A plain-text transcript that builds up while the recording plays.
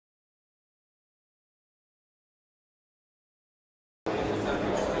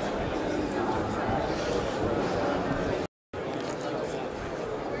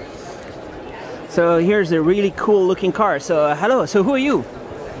So here's a really cool looking car. So hello, so who are you?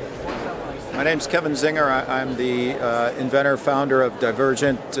 My name's Kevin Zinger. I'm the inventor, founder of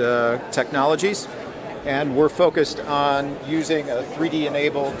Divergent Technologies, and we're focused on using a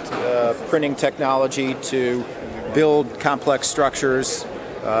 3D-enabled printing technology to build complex structures,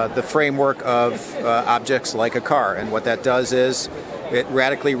 the framework of objects like a car. And what that does is it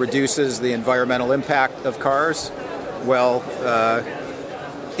radically reduces the environmental impact of cars while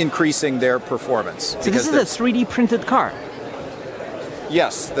increasing their performance. So this is a 3D printed car?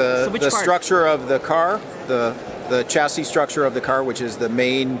 Yes, the structure of the car, the chassis structure of the car, which is the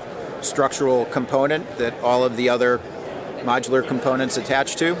main structural component that all of the other modular components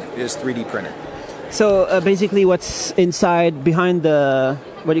attach to, is 3D printed. So basically what's inside, behind the,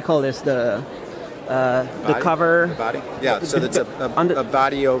 what do you call this, the cover? The body? Yeah, so it's a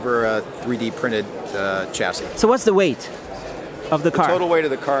body over a 3D printed chassis. So what's the weight of the car? The total weight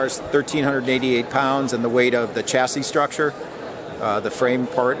of the car is 1,388 pounds, and the weight of the chassis structure, the frame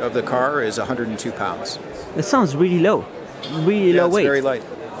part of the car, is 102 pounds. It sounds really low. Really low weight. Very light.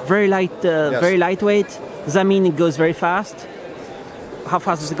 Very light, Yes. very lightweight. Does that mean it goes very fast? How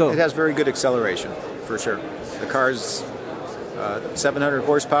fast does it go? It has very good acceleration, for sure. The car's 700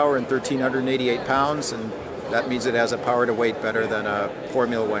 horsepower and 1,388 pounds, and that means it has a power to weight better than a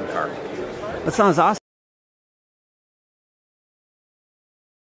Formula One car. That sounds awesome.